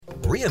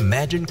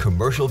Reimagine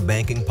commercial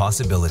banking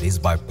possibilities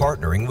by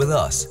partnering with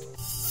us.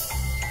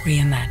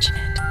 Reimagine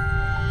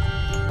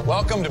it.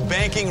 Welcome to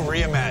Banking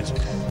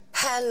Reimagined.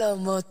 Hello,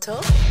 Moto.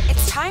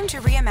 It's time to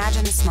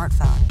reimagine the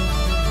smartphone.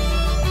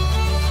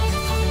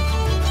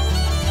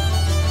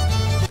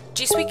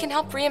 G Suite can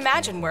help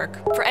reimagine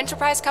work for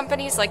enterprise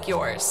companies like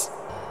yours.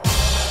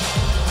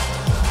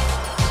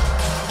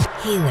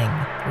 Healing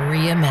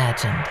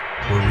reimagined.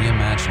 We're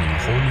reimagining a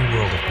whole new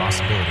world of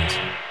possibilities.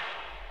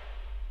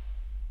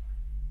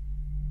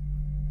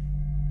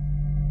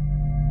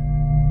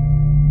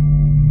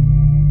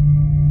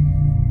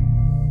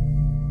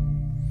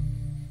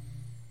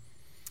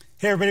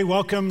 Hey everybody,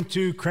 welcome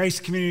to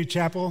Christ Community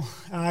Chapel.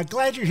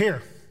 Glad you're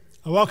here.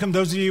 Welcome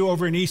those of you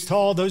over in East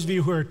Hall, those of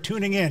you who are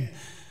tuning in.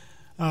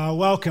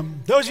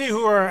 Welcome. Those of you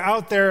who are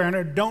out there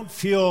and don't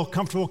feel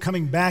comfortable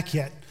coming back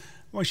yet,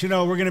 I want you to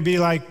know we're going to be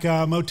like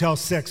Motel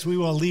 6. We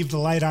will leave the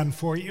light on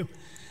for you.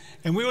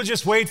 And we will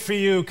just wait for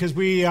you because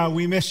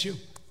we miss you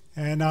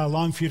and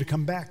long for you to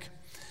come back.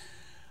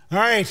 All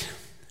right,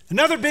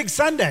 another big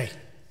Sunday.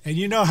 And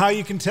you know how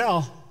you can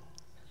tell.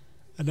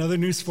 Another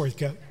new sport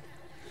coat.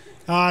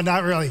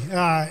 Not really.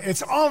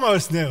 It's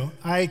almost new.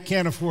 I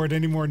can't afford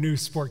any more new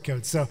sport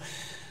coats. So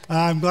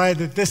I'm glad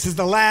that this is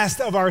the last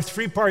of our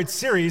three-part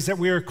series that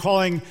we are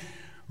calling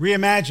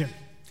Reimagine.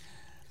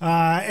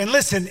 And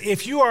listen,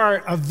 if you are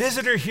a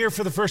visitor here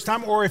for the first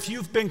time, or if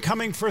you've been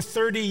coming for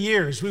 30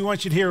 years, we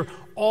want you to hear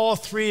all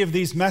three of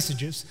these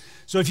messages.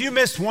 So if you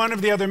missed one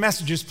of the other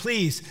messages,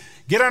 please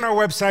get on our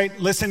website,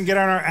 listen, get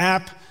on our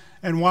app,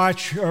 and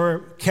watch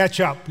or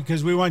catch up,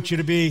 because we want you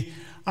to be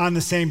on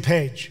the same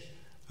page.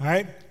 All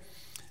right?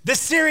 This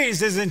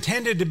series is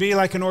intended to be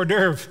like an hors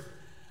d'oeuvre,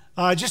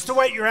 just to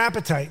whet your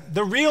appetite.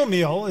 The real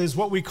meal is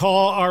what we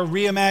call our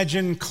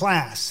Reimagine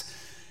class.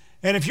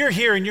 And if you're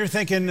here and you're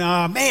thinking,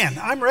 man,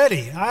 I'm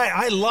ready.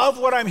 I love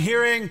what I'm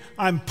hearing.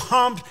 I'm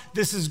pumped.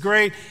 This is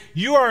great.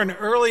 You are an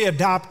early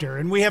adopter,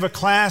 and we have a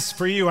class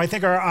for you. I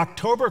think our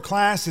October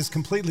class is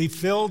completely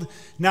filled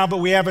now, but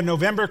we have a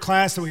November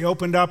class that we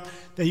opened up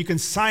that you can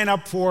sign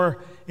up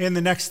for in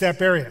the Next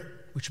Step area,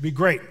 which would be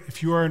great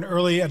if you are an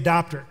early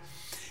adopter.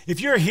 If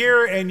you're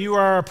here and you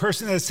are a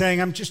person that's saying,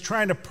 I'm just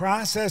trying to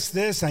process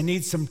this, I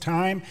need some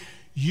time,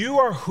 you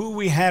are who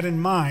we had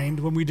in mind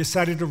when we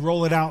decided to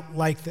roll it out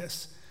like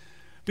this.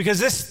 Because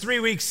this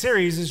 3-week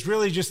series is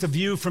really just a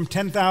view from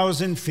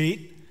 10,000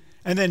 feet.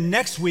 And then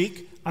next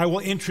week, I will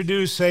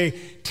introduce a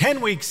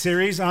 10-week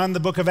series on the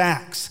book of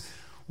Acts,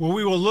 where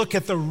we will look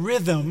at the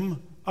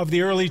rhythm of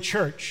the early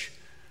church.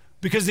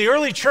 Because the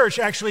early church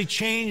actually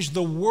changed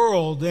the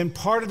world, and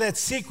part of that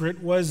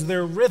secret was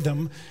their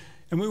rhythm.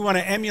 And we want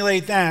to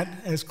emulate that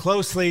as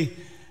closely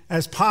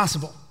as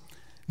possible.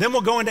 Then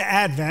we'll go into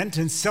Advent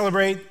and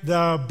celebrate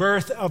the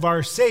birth of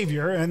our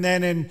Savior. And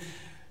then in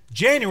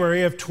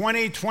January of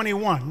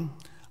 2021,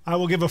 I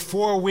will give a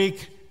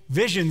 4-week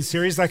vision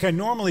series like I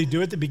normally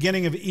do at the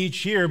beginning of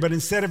each year. But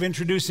instead of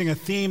introducing a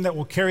theme that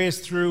will carry us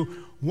through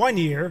 1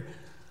 year,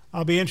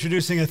 I'll be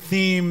introducing a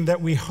theme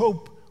that we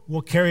hope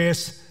will carry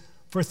us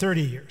for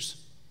 30 years.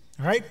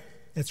 All right?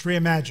 Let's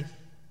reimagine.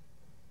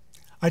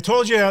 I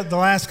told you the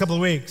last couple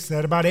of weeks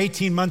that about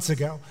 18 months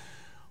ago,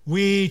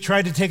 we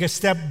tried to take a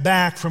step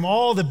back from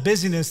all the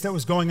busyness that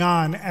was going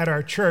on at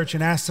our church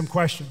and ask some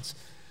questions.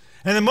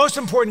 And the most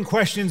important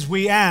questions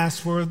we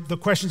asked were the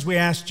questions we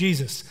asked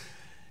Jesus.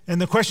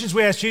 And the questions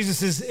we asked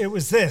Jesus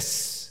was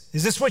this: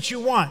 is this what you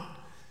want?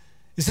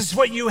 Is this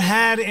what you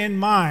had in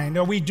mind?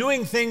 Are we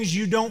doing things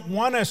you don't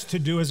want us to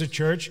do as a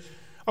church?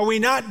 Are we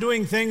not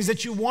doing things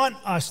that you want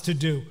us to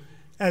do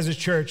as a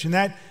church? And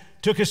that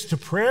took us to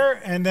prayer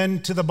and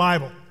then to the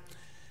Bible.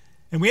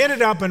 And we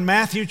ended up in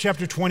Matthew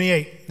chapter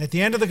 28. At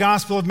the end of the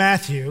Gospel of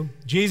Matthew,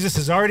 Jesus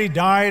has already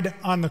died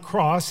on the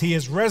cross. He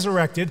is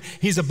resurrected.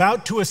 He's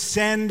about to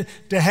ascend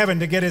to heaven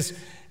to get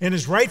in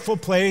his rightful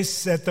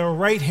place at the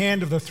right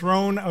hand of the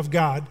throne of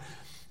God.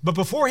 But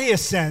before he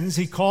ascends,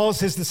 he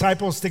calls his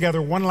disciples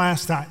together one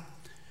last time.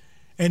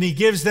 And he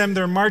gives them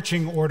their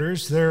marching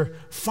orders, their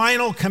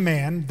final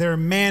command, their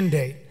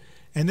mandate.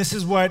 And this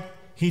is what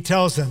he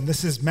tells them.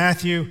 This is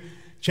Matthew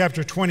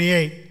chapter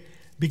 28,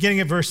 beginning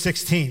at verse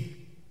 16.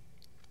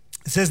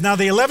 It says, "Now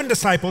the 11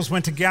 disciples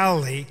went to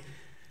Galilee,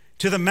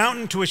 to the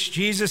mountain to which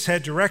Jesus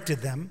had directed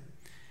them.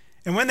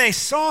 And when they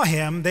saw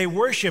him, they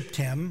worshiped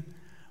him,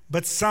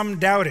 but some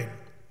doubted.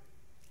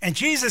 And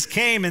Jesus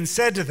came and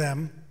said to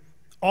them,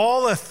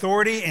 'All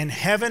authority in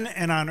heaven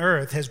and on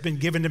earth has been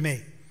given to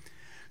me.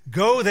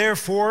 Go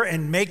therefore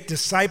and make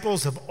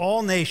disciples of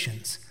all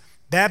nations,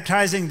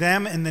 baptizing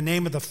them in the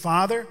name of the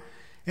Father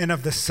and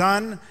of the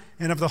Son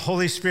and of the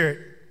Holy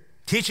Spirit,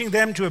 teaching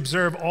them to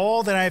observe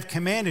all that I have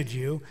commanded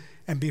you,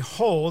 and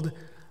behold,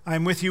 I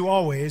am with you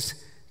always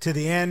to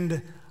the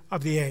end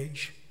of the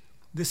age.'"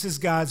 This is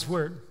God's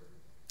word,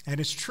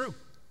 and it's true.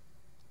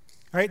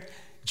 All right?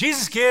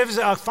 Jesus gives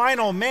a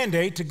final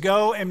mandate to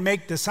go and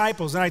make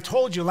disciples. And I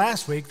told you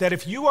last week that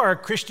if you are a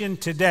Christian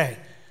today,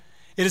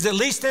 it is at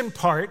least in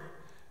part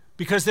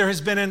because there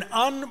has been an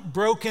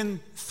unbroken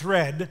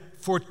thread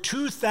for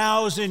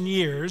 2,000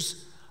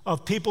 years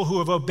of people who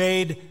have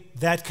obeyed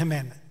that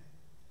commandment.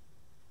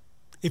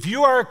 If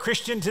you are a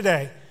Christian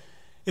today,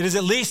 it is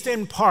at least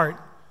in part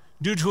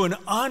due to an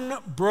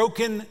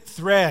unbroken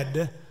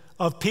thread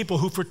of people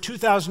who for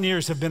 2,000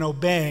 years have been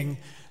obeying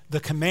the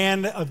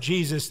command of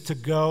Jesus to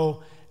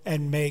go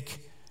and make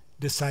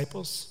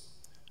disciples.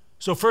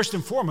 So first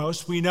and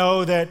foremost, we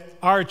know that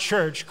our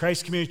church,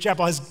 Christ Community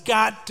Chapel, has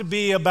got to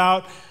be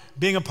about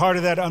being a part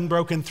of that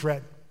unbroken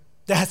thread.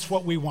 That's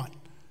what we want.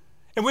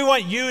 And we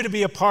want you to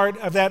be a part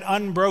of that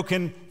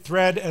unbroken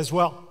thread as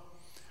well.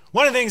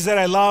 One of the things that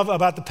I love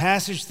about the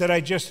passage that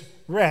I just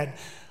read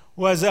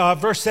was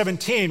verse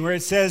 17, where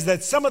it says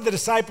that some of the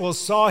disciples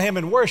saw him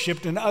and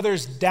worshiped and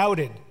others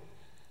doubted.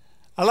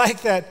 I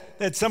like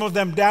that some of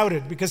them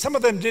doubted because some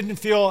of them didn't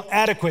feel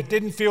adequate,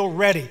 didn't feel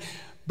ready.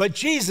 But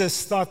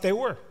Jesus thought they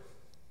were.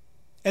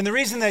 And the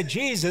reason that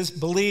Jesus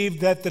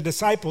believed that the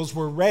disciples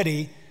were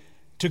ready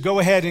to go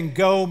ahead and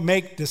go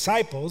make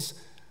disciples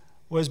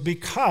was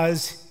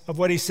because of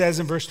what he says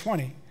in verse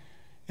 20.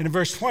 And in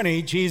verse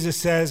 20, Jesus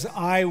says,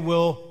 I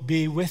will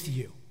be with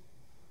you.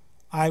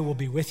 I will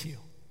be with you.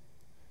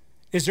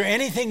 Is there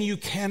anything you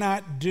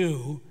cannot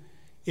do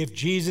if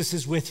Jesus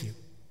is with you?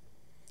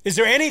 Is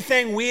there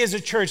anything we as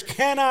a church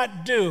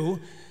cannot do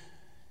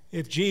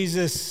if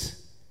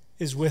Jesus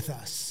is with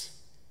us?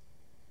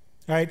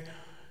 All right.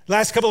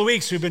 Last couple of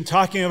weeks, we've been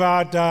talking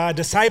about a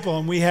disciple,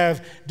 and we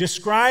have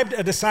described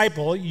a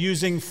disciple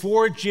using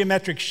 4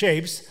 geometric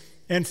shapes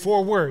and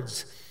 4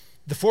 words.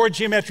 The 4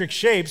 geometric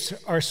shapes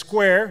are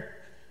square,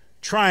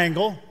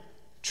 triangle,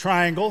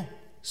 triangle,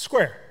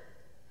 square.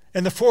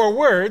 And the 4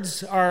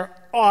 words are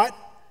ought,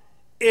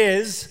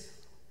 is,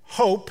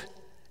 hope,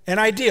 and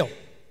ideal.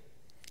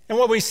 And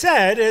what we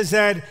said is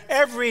that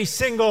every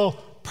single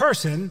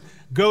person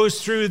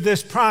goes through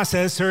this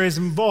process or is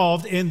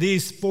involved in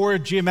these 4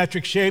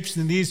 geometric shapes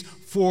and these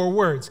 4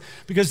 words.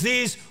 Because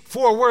these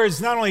 4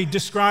 words not only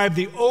describe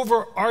the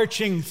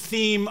overarching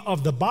theme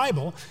of the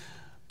Bible,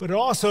 but it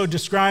also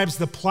describes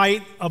the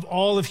plight of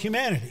all of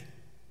humanity.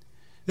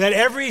 That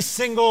every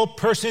single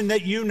person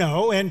that you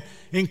know, and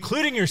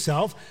including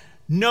yourself,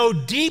 know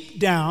deep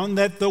down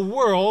that the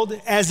world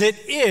as it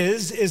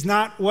is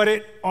not what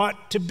it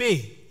ought to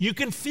be. You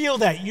can feel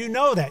that. You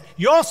know that.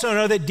 You also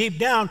know that deep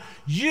down,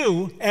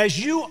 you, as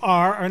you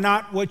are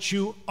not what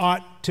you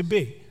ought to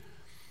be.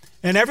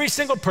 And every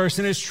single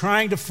person is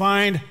trying to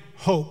find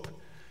hope,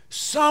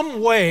 some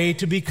way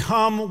to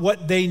become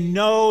what they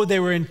know they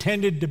were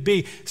intended to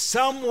be,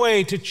 some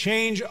way to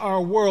change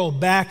our world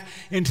back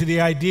into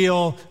the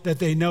ideal that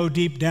they know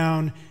deep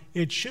down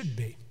it should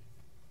be.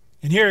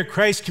 And here at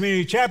Christ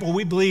Community Chapel,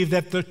 we believe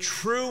that the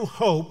true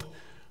hope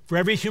for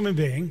every human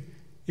being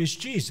is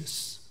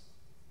Jesus.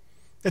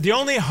 That the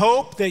only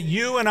hope that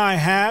you and I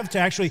have to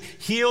actually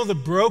heal the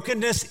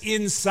brokenness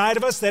inside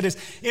of us that has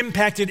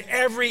impacted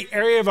every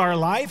area of our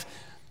life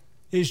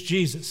is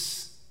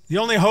Jesus. The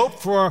only hope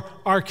for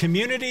our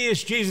community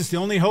is Jesus. The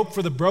only hope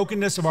for the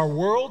brokenness of our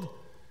world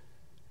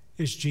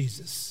is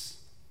Jesus.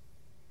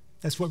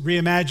 That's what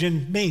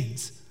reimagine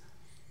means.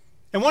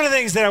 And one of the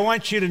things that I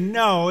want you to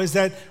know is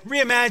that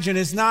reimagine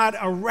is not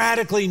a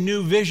radically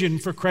new vision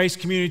for Christ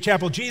Community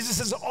Chapel. Jesus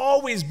has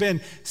always been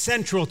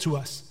central to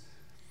us.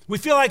 We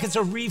feel like it's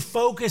a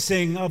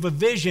refocusing of a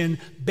vision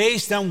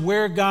based on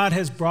where God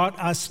has brought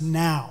us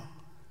now.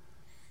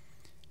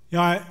 You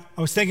know, I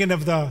was thinking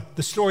of the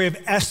story of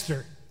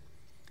Esther.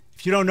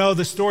 If you don't know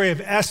the story of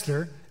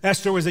Esther,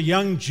 Esther was a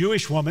young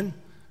Jewish woman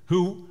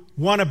who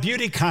won a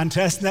beauty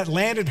contest that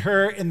landed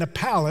her in the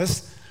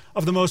palace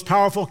of the most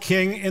powerful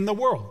king in the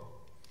world.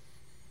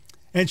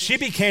 And she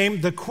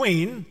became the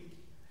queen.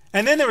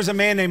 And then there was a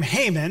man named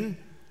Haman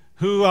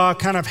who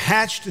kind of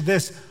hatched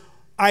this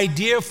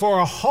idea for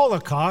a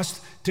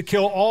Holocaust to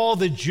kill all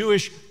the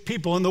Jewish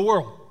people in the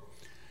world.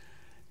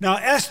 Now,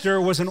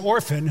 Esther was an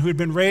orphan who had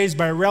been raised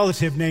by a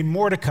relative named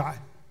Mordecai.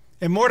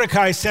 And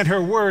Mordecai sent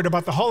her word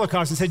about the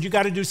Holocaust and said, you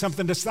got to do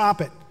something to stop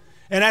it.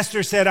 And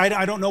Esther said,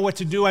 I don't know what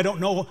to do. I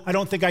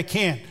don't think I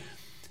can.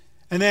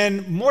 And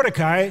then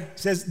Mordecai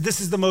says,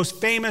 this is the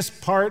most famous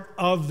part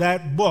of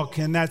that book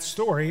and that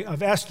story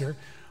of Esther.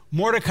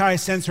 Mordecai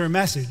sends her a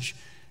message,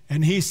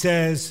 and he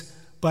says,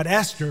 but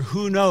Esther,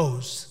 who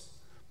knows?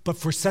 But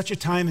for such a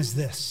time as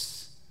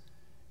this.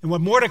 And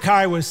what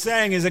Mordecai was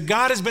saying is that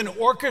God has been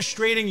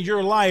orchestrating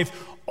your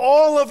life,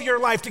 all of your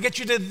life, to get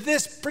you to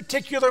this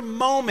particular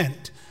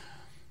moment,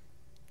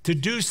 to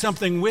do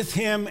something with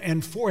him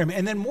and for him.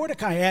 And then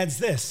Mordecai adds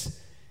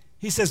this.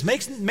 He says,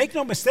 make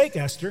no mistake,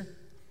 Esther.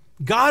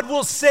 God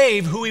will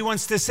save who he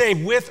wants to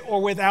save, with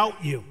or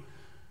without you.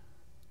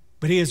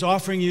 But he is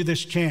offering you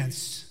this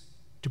chance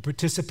to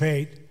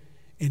participate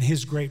in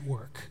his great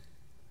work.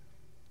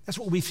 That's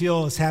what we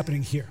feel is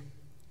happening here.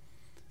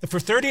 For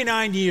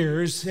 39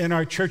 years in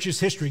our church's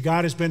history,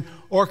 God has been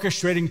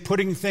orchestrating,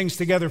 putting things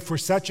together for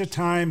such a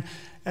time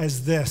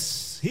as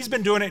this. He's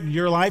been doing it in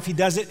your life. He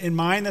does it in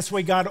mine. That's the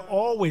way God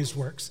always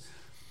works.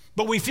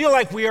 But we feel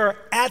like we are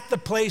at the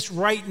place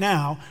right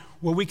now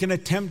where we can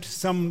attempt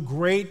some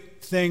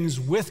great things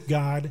with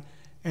God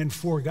and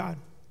for God.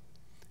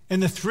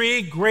 And the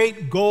three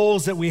great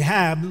goals that we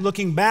have,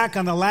 looking back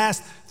on the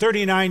last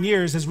 39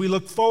 years as we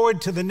look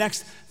forward to the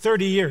next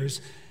 30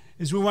 years,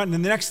 is we want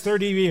in the next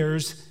 30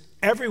 years,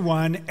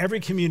 everyone, every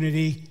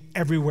community,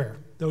 everywhere.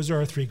 Those are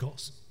our three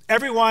goals.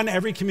 Everyone,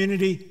 every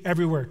community,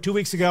 everywhere. 2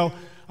 weeks ago,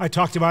 I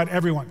talked about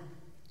everyone.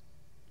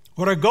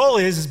 What our goal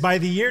is by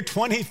the year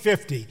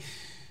 2050,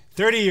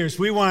 30 years,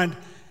 we want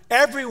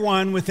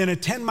everyone within a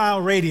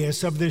 10-mile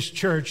radius of this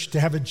church to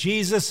have a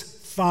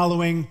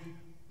Jesus-following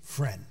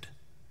friend.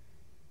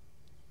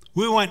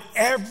 We want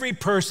every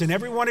person,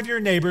 every one of your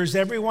neighbors,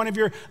 every one of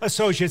your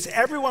associates,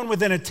 everyone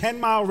within a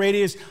 10-mile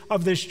radius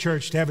of this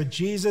church to have a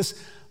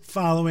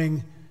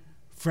Jesus-following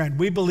friend.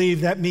 We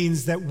believe that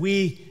means that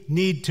we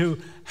need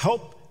to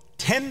help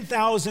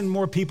 10,000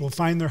 more people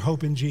find their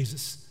hope in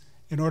Jesus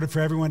in order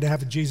for everyone to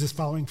have a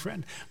Jesus-following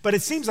friend. But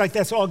it seems like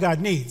that's all God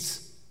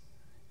needs.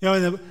 You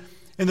know,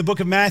 in the book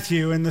of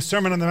Matthew, in the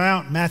Sermon on the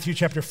Mount, Matthew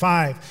chapter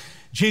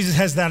 5, Jesus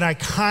has that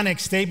iconic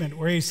statement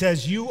where he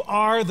says, "You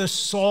are the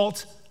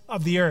salt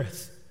of the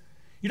earth."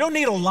 You don't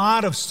need a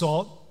lot of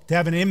salt to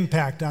have an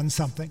impact on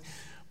something,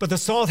 but the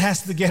salt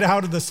has to get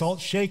out of the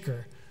salt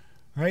shaker,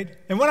 right?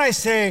 And when I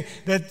say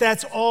that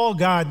that's all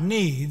God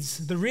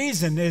needs, the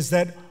reason is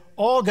that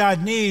all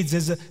God needs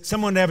is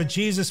someone to have a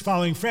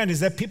Jesus-following friend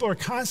is that people are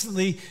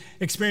constantly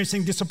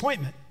experiencing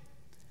disappointment.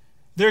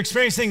 They're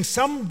experiencing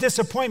some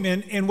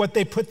disappointment in what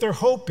they put their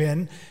hope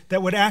in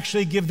that would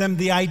actually give them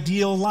the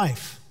ideal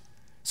life.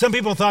 Some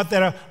people thought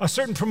that a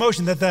certain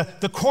promotion,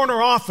 that the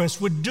corner office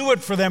would do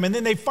it for them, and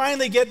then they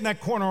finally get in that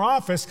corner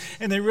office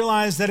and they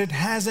realize that it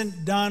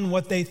hasn't done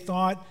what they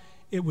thought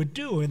it would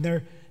do, and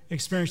they're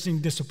experiencing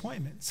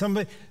disappointment.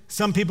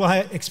 Some people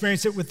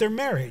experience it with their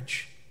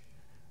marriage.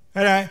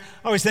 And I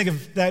always think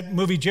of that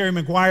movie Jerry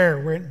Maguire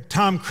where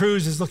Tom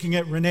Cruise is looking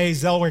at Renee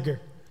Zellweger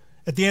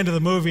at the end of the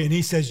movie and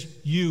he says,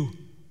 you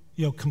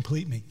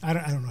complete me. I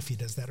don't know if he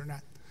does that or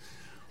not.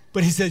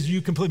 But he says,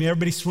 "You complete me."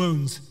 Everybody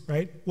swoons,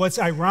 right? What's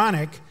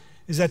ironic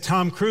is that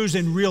Tom Cruise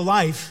in real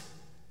life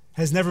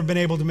has never been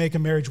able to make a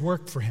marriage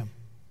work for him.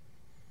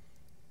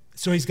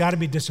 So he's got to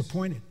be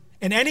disappointed.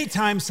 And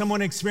anytime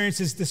someone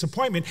experiences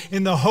disappointment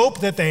in the hope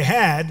that they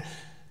had,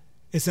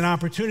 it's an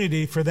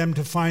opportunity for them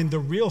to find the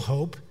real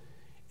hope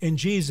in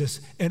Jesus.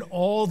 And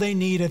all they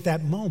need at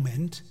that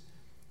moment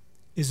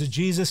is a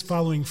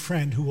Jesus-following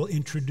friend who will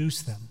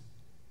introduce them.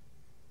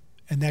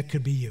 And that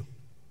could be you.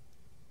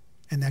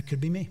 And that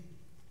could be me.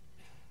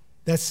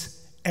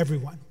 That's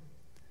everyone.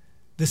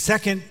 The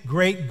second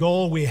great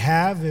goal we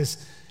have is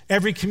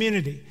every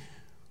community.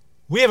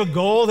 We have a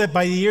goal that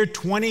by the year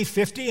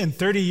 2050, in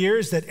 30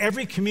 years, that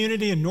every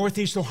community in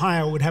Northeast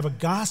Ohio would have a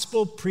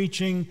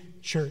gospel-preaching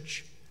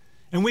church.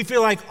 And we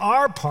feel like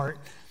our part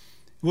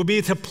will be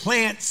to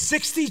plant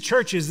 60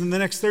 churches in the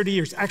next 30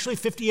 years, actually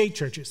 58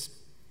 churches.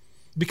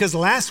 Because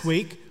last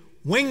week,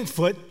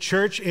 Wingfoot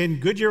Church in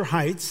Goodyear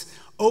Heights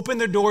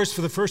opened their doors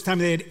for the first time.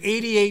 They had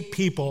 88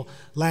 people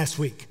last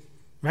week.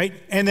 Right?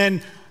 And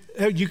then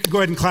you can go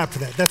ahead and clap for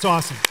that. That's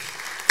awesome.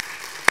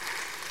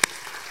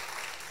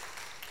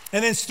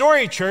 And then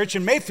Story Church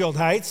in Mayfield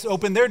Heights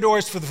opened their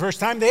doors for the first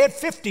time. They had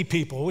 50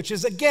 people, which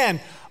is, again,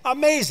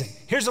 amazing.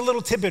 Here's a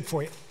little tidbit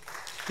for you.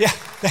 Yeah,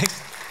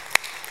 thanks.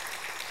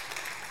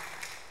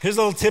 Here's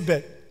a little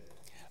tidbit.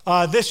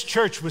 This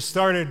church was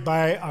started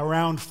by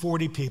around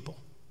 40 people.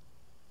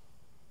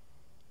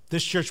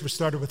 This church was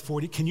started with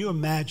 40. Can you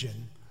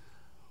imagine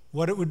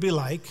what it would be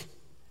like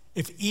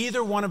if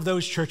either one of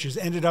those churches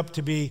ended up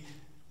to be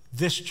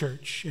this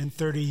church in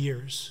 30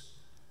 years,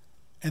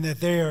 and that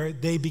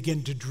they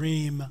begin to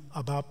dream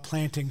about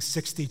planting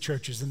 60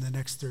 churches in the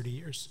next 30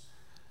 years?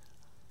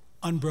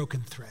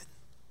 Unbroken thread.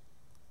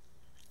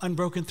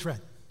 Unbroken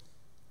thread.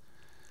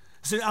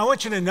 So I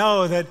want you to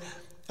know that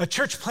a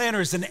church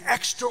planter is an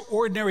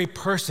extraordinary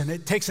person.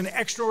 It takes an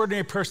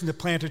extraordinary person to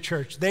plant a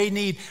church.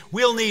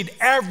 We'll need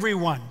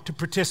everyone to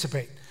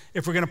participate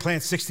if we're going to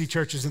plant 60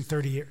 churches in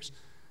 30 years.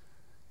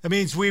 That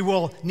means we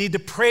will need to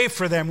pray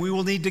for them. We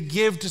will need to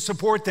give to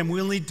support them.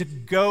 We'll need to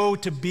go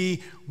to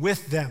be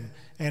with them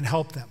and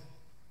help them.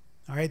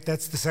 All right,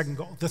 that's the second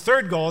goal. The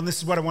third goal, and this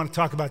is what I want to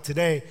talk about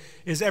today,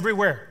 is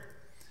everywhere.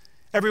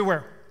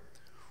 Everywhere.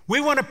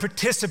 We want to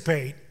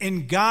participate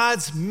in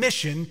God's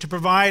mission to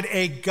provide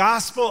a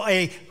gospel,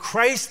 a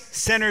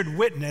Christ-centered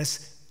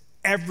witness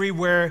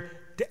everywhere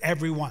to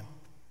everyone.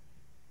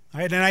 All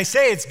right, and I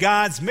say it's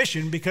God's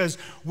mission because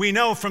we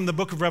know from the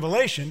book of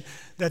Revelation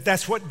that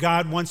that's what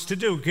God wants to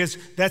do, because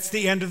that's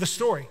the end of the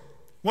story.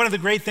 One of the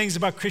great things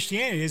about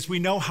Christianity is we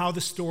know how the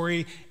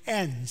story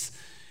ends.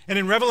 And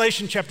in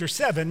Revelation chapter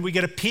 7, we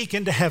get a peek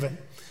into heaven.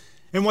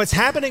 And what's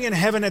happening in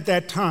heaven at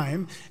that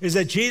time is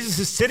that Jesus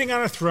is sitting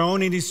on a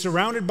throne and he's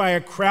surrounded by a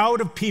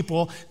crowd of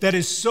people that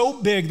is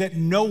so big that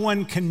no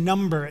one can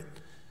number it.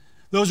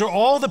 Those are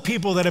all the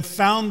people that have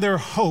found their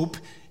hope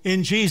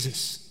in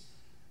Jesus.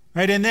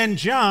 Right? And then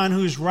John,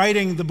 who's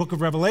writing the book of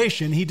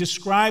Revelation, he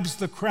describes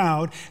the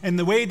crowd, and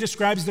the way he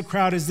describes the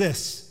crowd is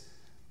this,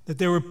 that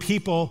there were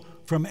people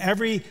from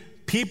every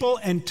people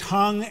and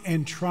tongue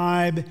and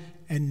tribe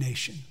and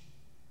nation.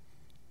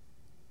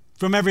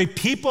 from every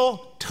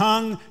people,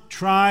 tongue,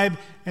 tribe,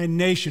 and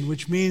nation,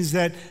 which means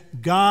that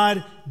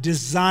God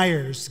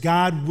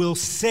will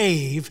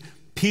save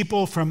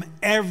people from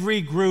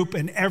every group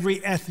and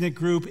every ethnic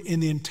group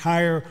in the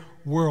entire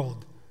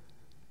world.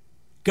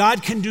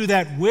 God can do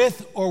that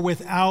with or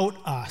without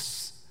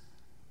us,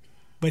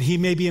 but he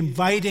may be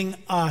inviting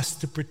us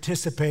to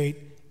participate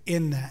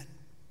in that.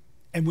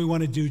 And we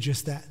want to do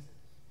just that.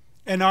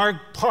 And our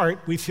part,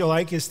 we feel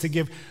like, is to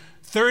give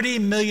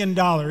 $30 million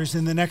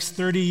in the next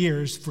 30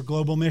 years for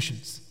global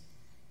missions.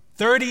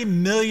 $30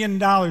 million.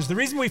 The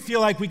reason we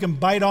feel like we can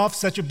bite off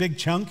such a big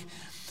chunk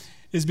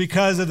is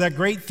because of that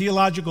great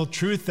theological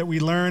truth that we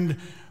learned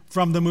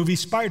from the movie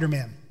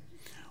Spider-Man,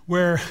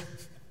 where,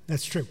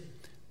 that's true,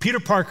 Peter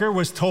Parker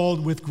was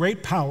told, with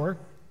great power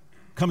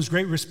comes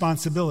great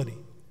responsibility.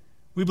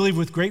 We believe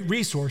with great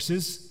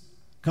resources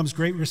comes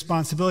great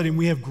responsibility, and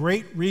we have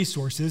great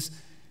resources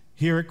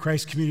here at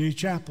Christ Community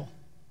Chapel.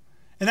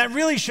 And that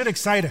really should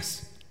excite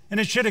us. And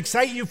it should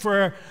excite you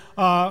for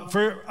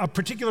a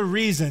particular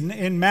reason.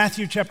 In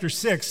Matthew chapter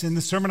 6, in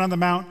the Sermon on the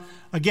Mount,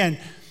 again,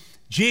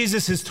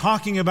 Jesus is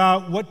talking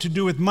about what to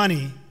do with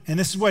money. And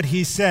this is what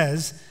he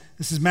says.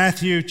 This is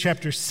Matthew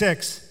chapter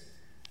 6,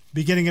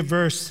 beginning at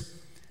verse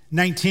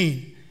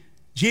 19.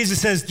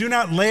 Jesus says, "Do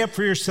not lay up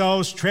for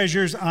yourselves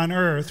treasures on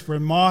earth where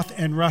moth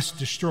and rust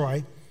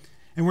destroy,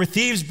 and where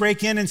thieves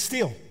break in and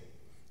steal.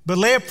 But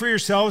lay up for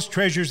yourselves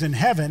treasures in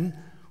heaven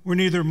where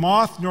neither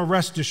moth nor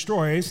rust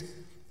destroys,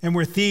 and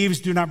where thieves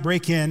do not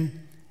break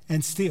in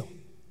and steal."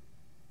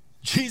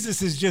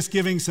 Jesus is just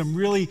giving some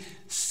really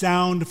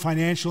sound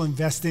financial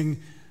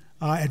investing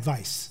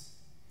advice.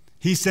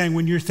 He's saying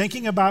when you're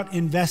thinking about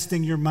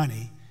investing your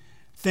money,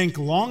 think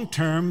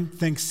long-term,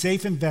 think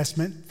safe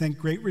investment, think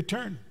great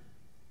return.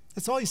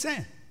 That's all he's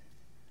saying.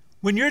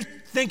 When you're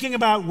thinking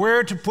about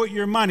where to put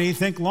your money,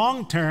 think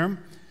long-term,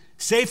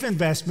 safe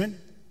investment,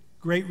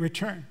 great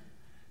return.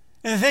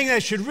 And the thing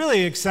that should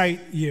really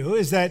excite you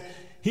is that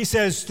he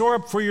says, store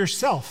up for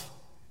yourself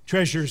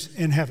treasures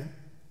in heaven.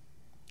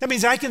 That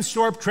means I can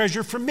store up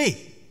treasure for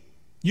me.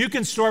 You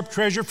can store up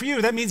treasure for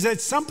you. That means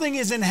that something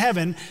is in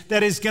heaven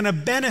that is going to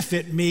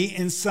benefit me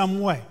in some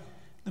way.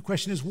 The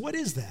question is, what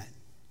is that?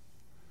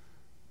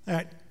 All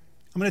right,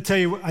 I'm going to tell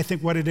you, I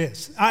think, what it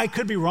is. I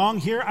could be wrong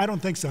here. I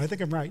don't think so. I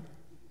think I'm right.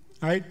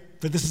 All right,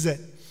 but this is it.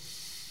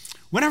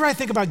 Whenever I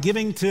think about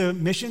giving to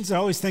missions, I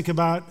always think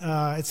about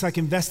it's like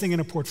investing in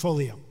a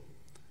portfolio.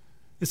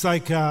 It's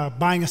like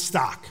buying a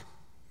stock.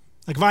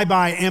 Like if I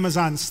buy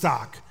Amazon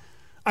stock,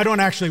 I don't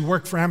actually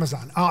work for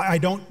Amazon. I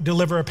don't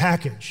deliver a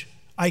package.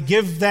 I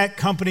give that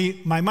company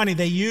my money.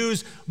 They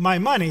use my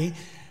money,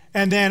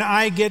 and then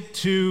I get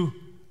to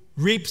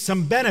reap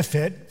some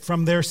benefit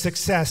from their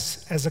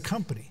success as a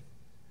company.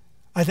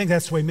 I think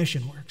that's the way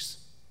mission works.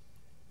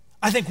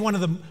 I think one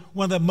of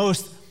the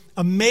most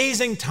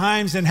amazing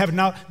times in heaven.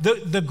 Now,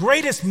 the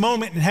greatest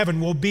moment in heaven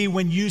will be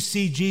when you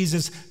see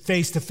Jesus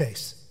face to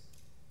face.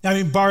 I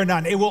mean, bar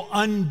none. It will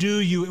undo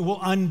you. It will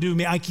undo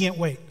me. I can't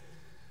wait.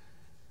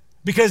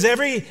 Because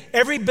every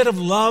bit of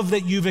love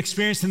that you've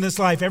experienced in this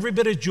life, every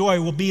bit of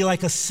joy will be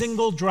like a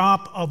single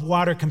drop of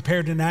water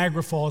compared to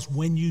Niagara Falls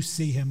when you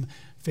see him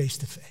face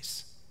to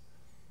face.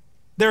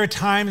 There are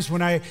times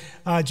when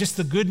just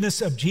the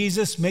goodness of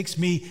Jesus makes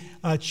me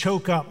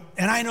choke up.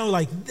 And I know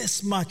like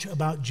this much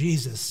about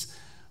Jesus,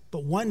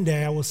 but one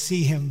day I will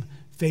see him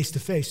face to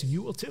face, and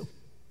you will too,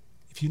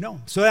 if you know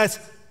him. So that's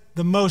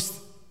the most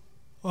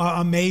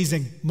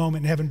amazing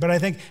moment in heaven. But I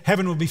think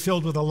heaven will be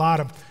filled with a lot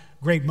of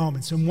great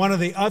moments. And one of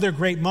the other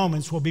great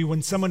moments will be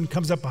when someone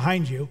comes up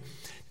behind you,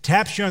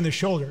 taps you on the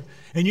shoulder,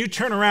 and you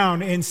turn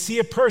around and see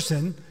a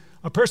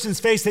person's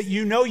face that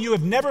you know you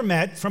have never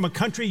met from a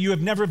country you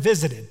have never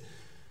visited.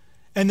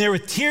 And there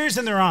with tears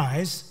in their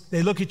eyes,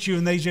 they look at you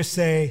and they just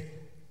say,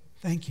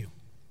 "Thank you.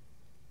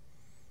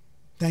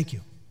 Thank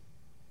you.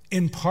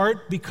 In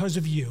part because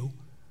of you,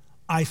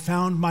 I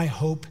found my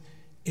hope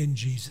in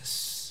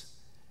Jesus.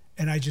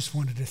 And I just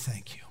wanted to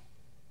thank you."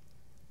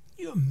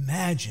 You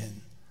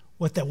imagine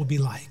what that will be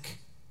like.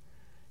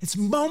 It's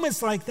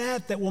moments like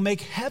that that will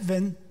make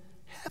heaven,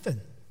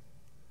 heaven.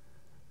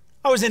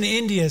 I was in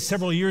India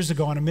several years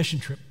ago on a mission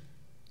trip.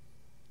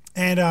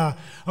 And I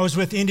was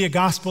with India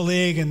Gospel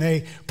League, and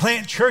they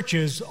plant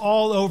churches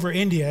all over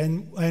India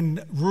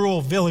and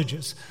rural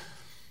villages.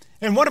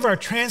 And one of our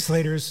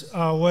translators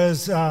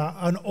was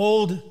an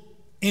old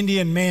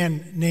Indian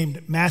man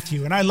named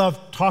Matthew. And I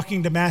loved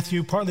talking to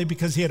Matthew, partly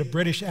because he had a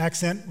British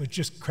accent, which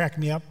just cracked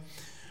me up.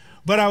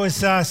 But I was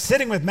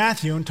sitting with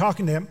Matthew and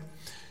talking to him,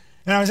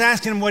 and I was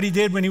asking him what he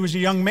did when he was a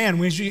young man.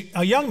 When he was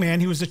a young man,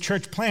 he was a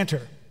church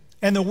planter.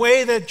 And the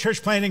way that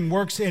church planting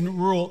works in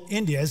rural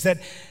India is that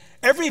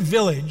every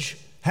village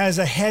has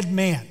a head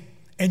man,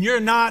 and you're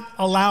not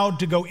allowed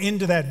to go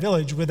into that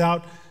village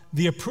without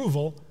the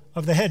approval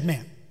of the head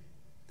man.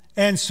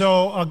 And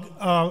so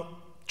a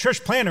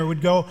church planter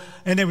would go,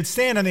 and they would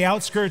stand on the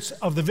outskirts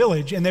of the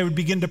village, and they would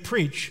begin to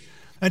preach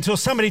until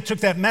somebody took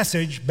that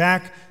message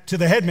back to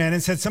the headman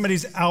and said,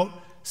 "Somebody's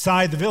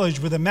outside the village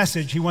with a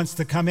message. He wants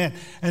to come in."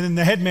 And then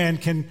the headman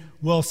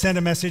will send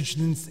a message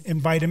and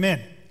invite him in.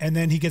 and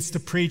then he gets to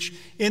preach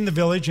in the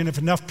village, and if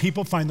enough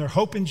people find their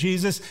hope in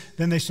Jesus,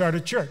 then they start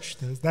a church.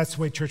 That's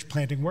the way church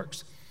planting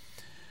works.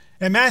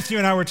 And Matthew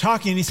and I were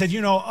talking, and he said,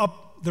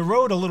 up the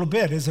road a little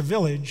bit is a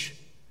village,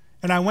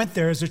 and I went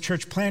there as a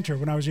church planter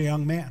when I was a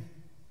young man.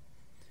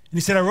 And he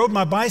said, I rode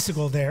my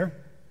bicycle there,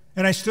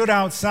 and I stood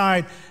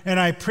outside, and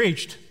I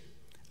preached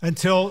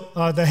until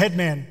the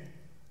headman,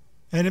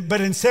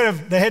 but instead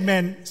of the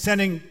headman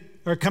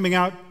coming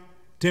out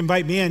to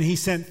invite me in, he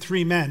sent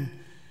 3 men,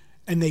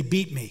 and they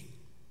beat me.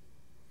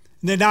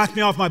 And they knocked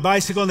me off my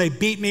bicycle, and they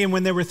beat me, and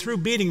when they were through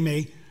beating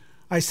me,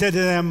 I said to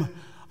them,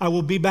 I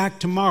will be back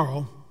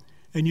tomorrow,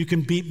 and you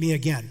can beat me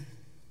again.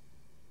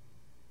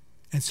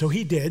 And so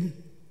he did,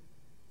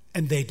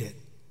 and they did.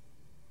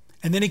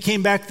 And then he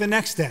came back the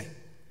next day,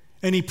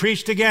 and he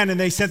preached again, and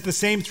they sent the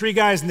same 3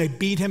 guys, and they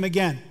beat him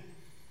again.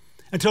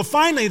 Until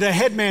finally the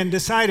headman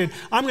decided,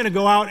 I'm going to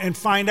go out and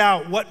find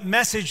out what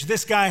message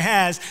this guy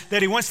has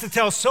that he wants to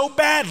tell so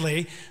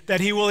badly that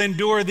he will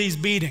endure these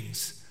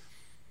beatings.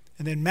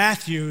 And then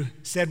Matthew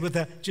said with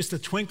just a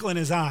twinkle in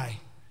his eye,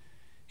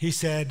 he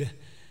said,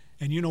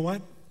 and you know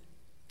what?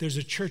 There's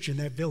a church in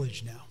that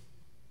village now.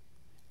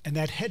 And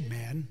that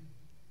headman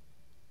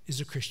is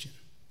a Christian.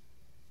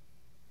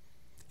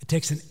 It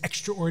takes an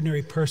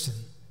extraordinary person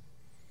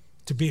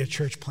to be a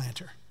church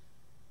planter.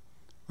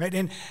 Right?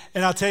 And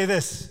I'll tell you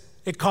this,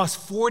 it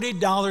costs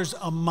 $40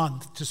 a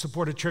month to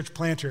support a church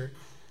planter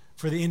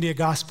for the India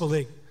Gospel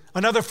League.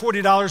 Another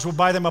 $40 will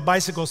buy them a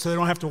bicycle so they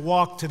don't have to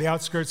walk to the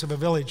outskirts of a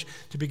village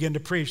to begin to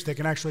preach. They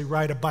can actually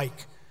ride a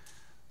bike.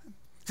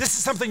 This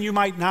is something you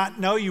might not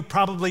know. You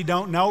probably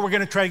don't know. We're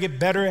going to try to get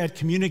better at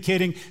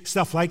communicating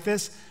stuff like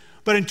this.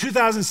 But in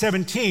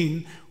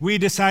 2017, we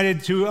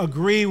decided to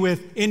agree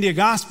with India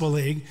Gospel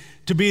League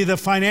to be the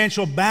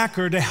financial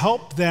backer to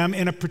help them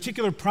in a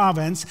particular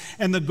province.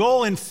 And the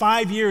goal in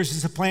 5 years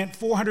is to plant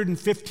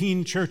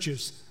 415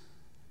 churches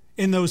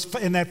in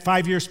that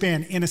 5-year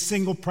span in a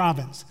single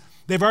province.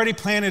 They've already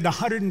planted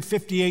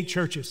 158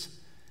 churches.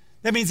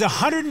 That means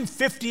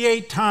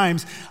 158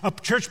 times a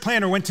church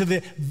planter went to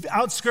the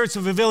outskirts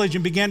of a village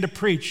and began to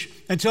preach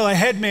until a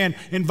headman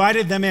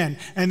invited them in.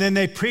 And then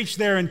they preached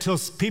there until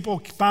people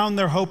found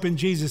their hope in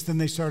Jesus. Then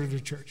they started a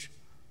church.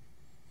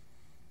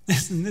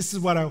 This is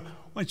what I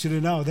want you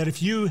to know, that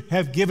if you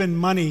have given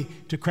money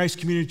to Christ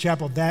Community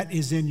Chapel, that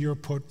is in your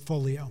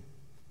portfolio.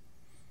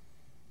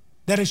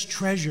 That is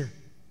treasure.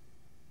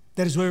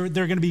 That is where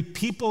there are going to be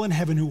people in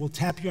heaven who will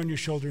tap you on your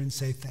shoulder and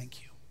say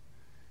thank you.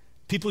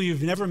 People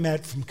you've never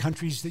met from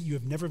countries that you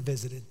have never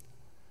visited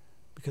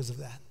because of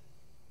that.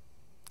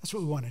 That's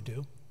what we want to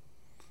do.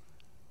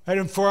 Right?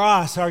 And for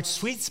us, our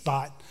sweet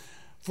spot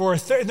for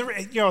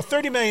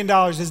 $30 million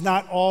is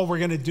not all we're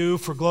going to do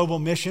for global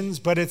missions,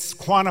 but it's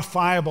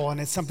quantifiable, and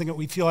it's something that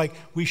we feel like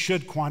we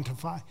should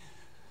quantify.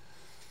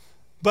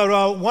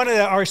 But one of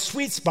our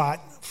sweet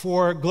spot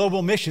for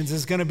global missions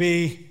is going to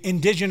be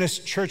indigenous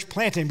church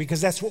planting, because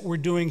that's what we're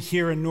doing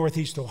here in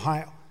Northeast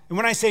Ohio. And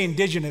when I say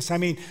indigenous, I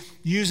mean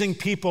using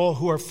people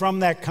who are from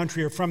that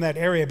country or from that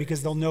area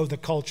because they'll know the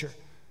culture.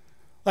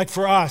 Like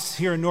for us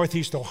here in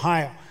Northeast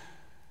Ohio,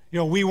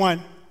 we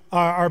want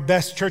our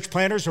best church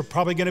planters are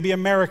probably going to be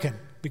American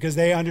because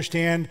they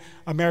understand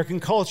American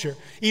culture.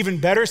 Even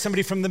better,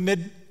 somebody from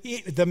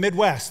the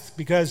Midwest,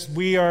 because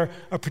we are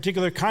a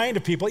particular kind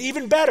of people.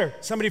 Even better,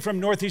 somebody from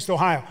Northeast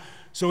Ohio,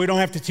 so we don't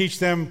have to teach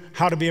them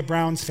how to be a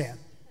Browns fan,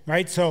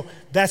 right? So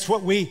that's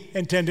what we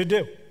intend to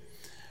do.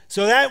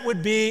 So that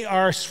would be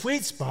our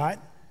sweet spot,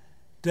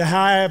 to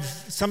have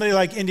somebody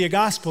like India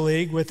Gospel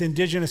League with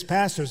indigenous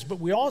pastors. But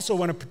we also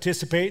want to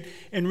participate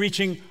in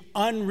reaching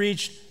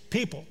unreached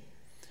people.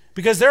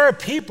 Because there are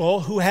people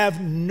who have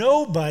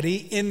nobody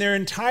in their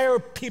entire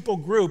people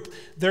group,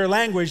 their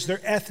language,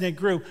 their ethnic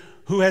group,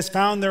 who has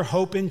found their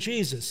hope in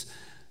Jesus.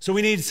 So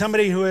we need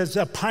somebody who is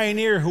a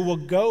pioneer who will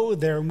go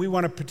there, and we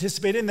want to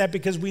participate in that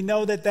because we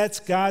know that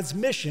that's God's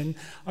mission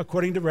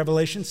according to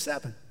Revelation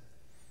 7.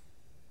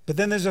 But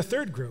then there's a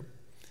third group.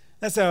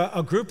 That's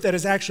a group that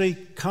has actually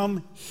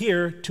come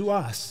here to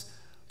us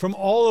from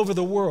all over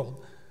the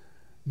world.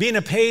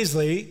 Bina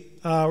Paisley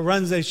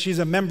she's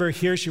a member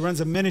here. She runs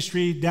a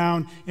ministry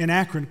down in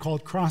Akron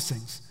called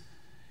Crossings.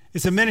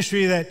 It's a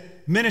ministry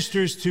that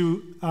ministers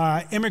to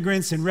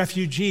immigrants and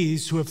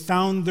refugees who have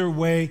found their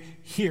way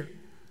here.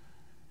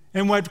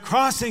 And what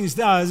Crossings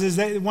does is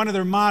that one of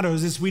their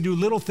mottos is, we do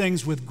little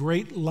things with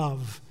great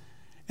love.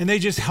 And they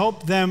just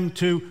help them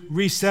to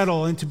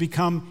resettle and to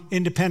become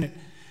independent.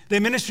 They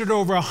ministered to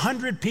over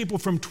 100 people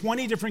from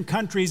 20 different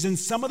countries, and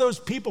some of those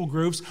people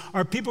groups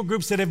are people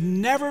groups that have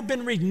never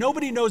been reached.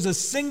 Nobody knows a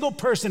single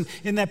person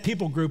in that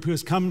people group who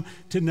has come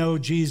to know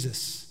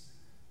Jesus.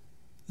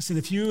 Listen,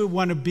 if you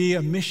want to be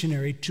a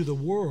missionary to the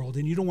world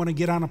and you don't want to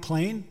get on a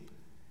plane,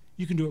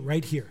 you can do it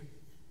right here.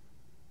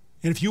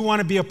 And if you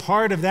want to be a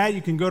part of that,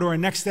 you can go to our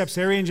Next Steps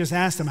area and just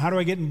ask them, how do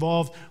I get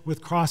involved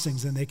with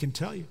Crossings? And they can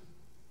tell you.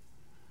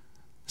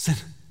 Listen,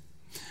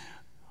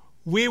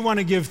 we want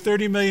to give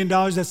 $30 million.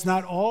 That's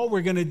not all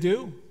we're going to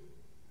do,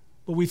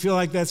 but we feel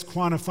like that's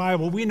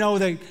quantifiable. We know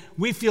that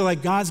we feel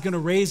like God's going to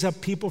raise up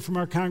people from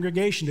our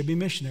congregation to be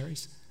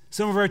missionaries.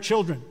 some of our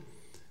children.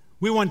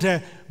 We want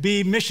to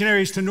be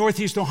missionaries to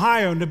Northeast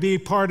Ohio and to be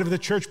part of the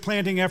church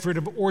planting effort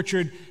of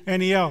Orchard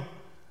NEL.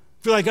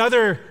 I feel like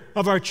other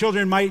of our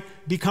children might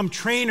become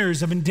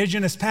trainers of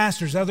indigenous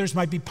pastors. Others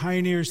might be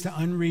pioneers to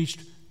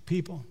unreached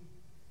people.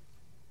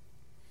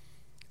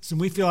 So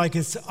we feel like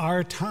it's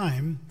our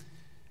time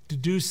to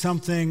do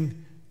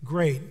something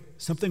great,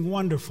 something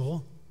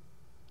wonderful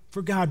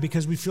for God,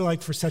 because we feel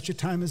like for such a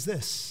time as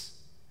this,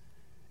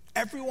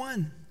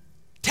 everyone,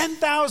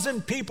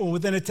 10,000 people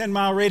within a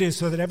 10-mile radius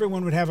so that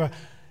everyone would have a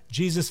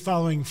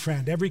Jesus-following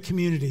friend. Every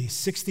community,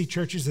 60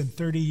 churches in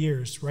 30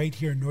 years right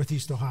here in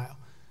Northeast Ohio.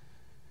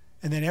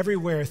 And then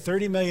everywhere,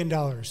 $30 million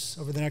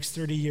over the next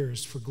 30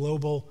 years for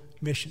global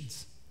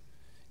missions.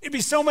 It'd be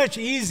so much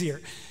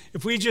easier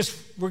if we just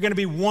were going to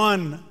be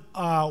one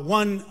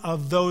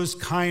of those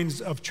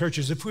kinds of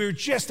churches. If we were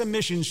just a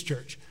missions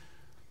church,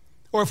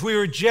 or if we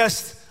were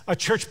just a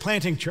church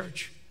planting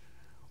church,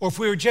 or if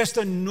we were just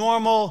a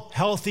normal,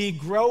 healthy,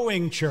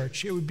 growing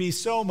church, it would be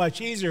so much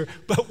easier.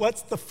 But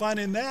what's the fun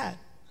in that?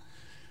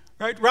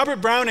 Right? Robert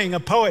Browning, a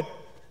poet,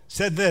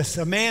 said this: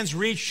 a man's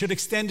reach should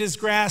extend his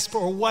grasp,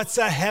 or what's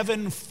a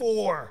heaven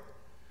for?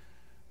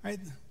 Right?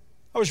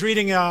 I was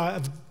reading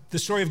the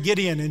story of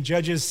Gideon in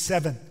Judges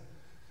 7.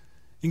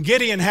 And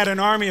Gideon had an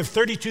army of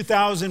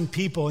 32,000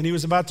 people, and he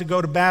was about to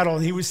go to battle,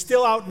 and he was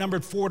still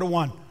outnumbered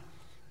 4-1.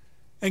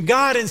 And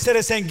God, instead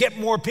of saying, get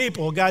more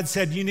people, God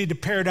said, you need to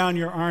pare down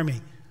your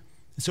army.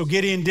 And so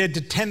Gideon did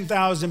to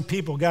 10,000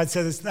 people. God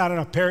said, it's not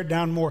enough, pare it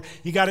down more.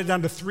 He got it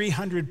down to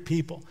 300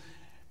 people.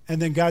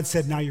 And then God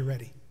said, now you're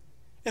ready.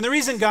 And the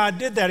reason God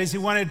did that is he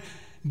wanted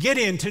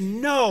Gideon to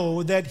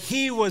know that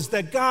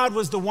God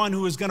was the one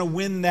who was going to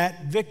win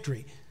that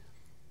victory.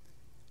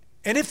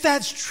 And if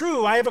that's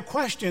true, I have a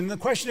question. The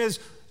question is,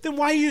 then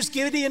why use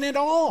Gideon at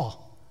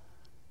all?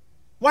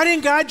 Why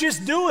didn't God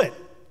just do it?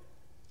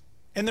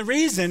 And the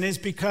reason is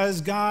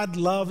because God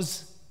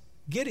loves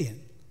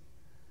Gideon.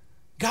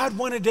 God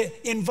wanted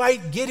to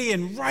invite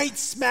Gideon right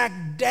smack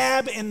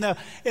dab in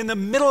the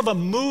middle of a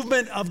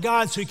movement of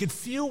God so he could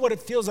feel what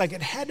it feels like.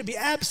 It had to be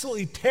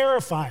absolutely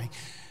terrifying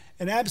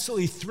and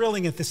absolutely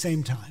thrilling at the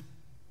same time.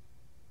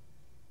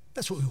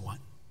 That's what we want.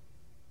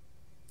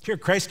 Here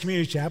at Christ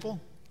Community Chapel,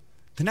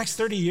 the next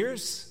 30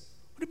 years,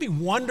 would it be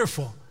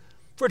wonderful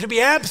for it to be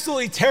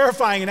absolutely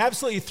terrifying and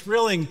absolutely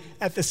thrilling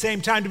at the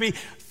same time,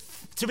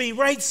 to be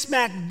right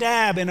smack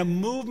dab in a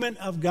movement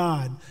of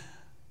God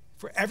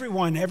for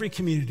everyone, every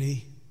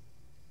community,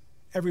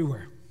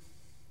 everywhere.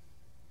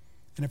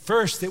 And at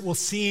first it will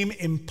seem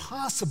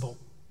impossible,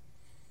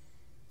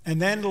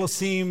 and then it'll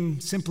seem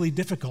simply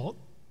difficult,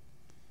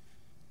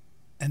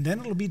 and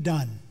then it'll be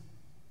done.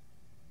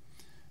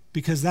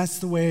 Because that's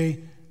the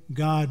way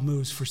God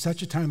moves for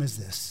such a time as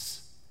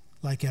this,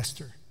 like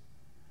Esther.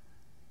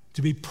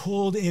 To be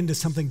pulled into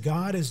something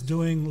God is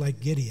doing like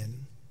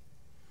Gideon.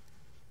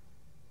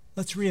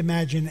 Let's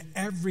reimagine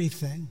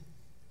everything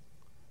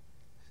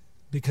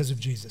because of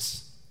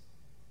Jesus.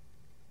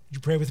 Would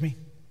you pray with me?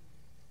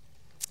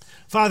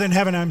 Father in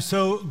heaven, I'm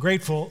so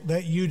grateful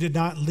that you did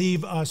not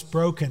leave us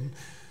broken.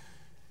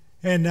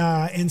 And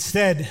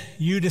instead,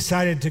 you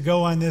decided to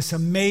go on this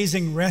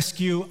amazing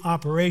rescue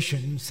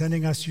operation,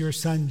 sending us your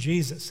son,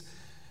 Jesus.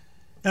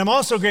 And I'm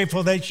also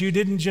grateful that you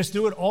didn't just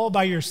do it all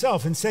by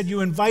yourself. Instead, you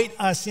invite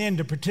us in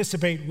to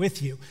participate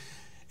with you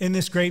in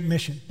this great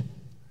mission.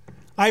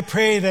 I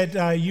pray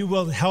that you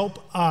will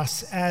help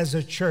us as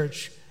a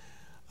church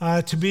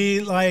to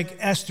be like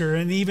Esther.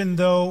 And even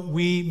though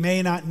we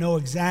may not know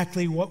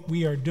exactly what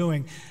we are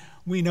doing,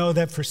 we know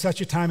that for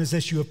such a time as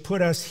this, you have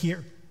put us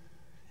here.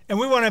 And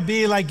we want to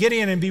be like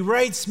Gideon and be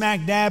right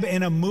smack dab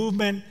in a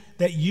movement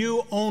that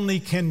you only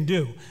can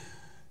do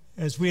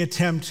as we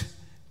attempt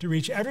to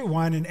reach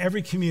everyone in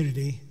every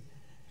community,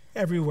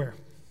 everywhere,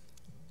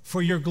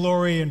 for your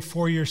glory and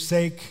for your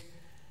sake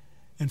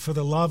and for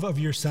the love of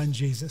your son,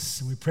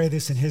 Jesus. And we pray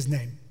this in his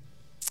name.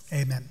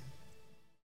 Amen.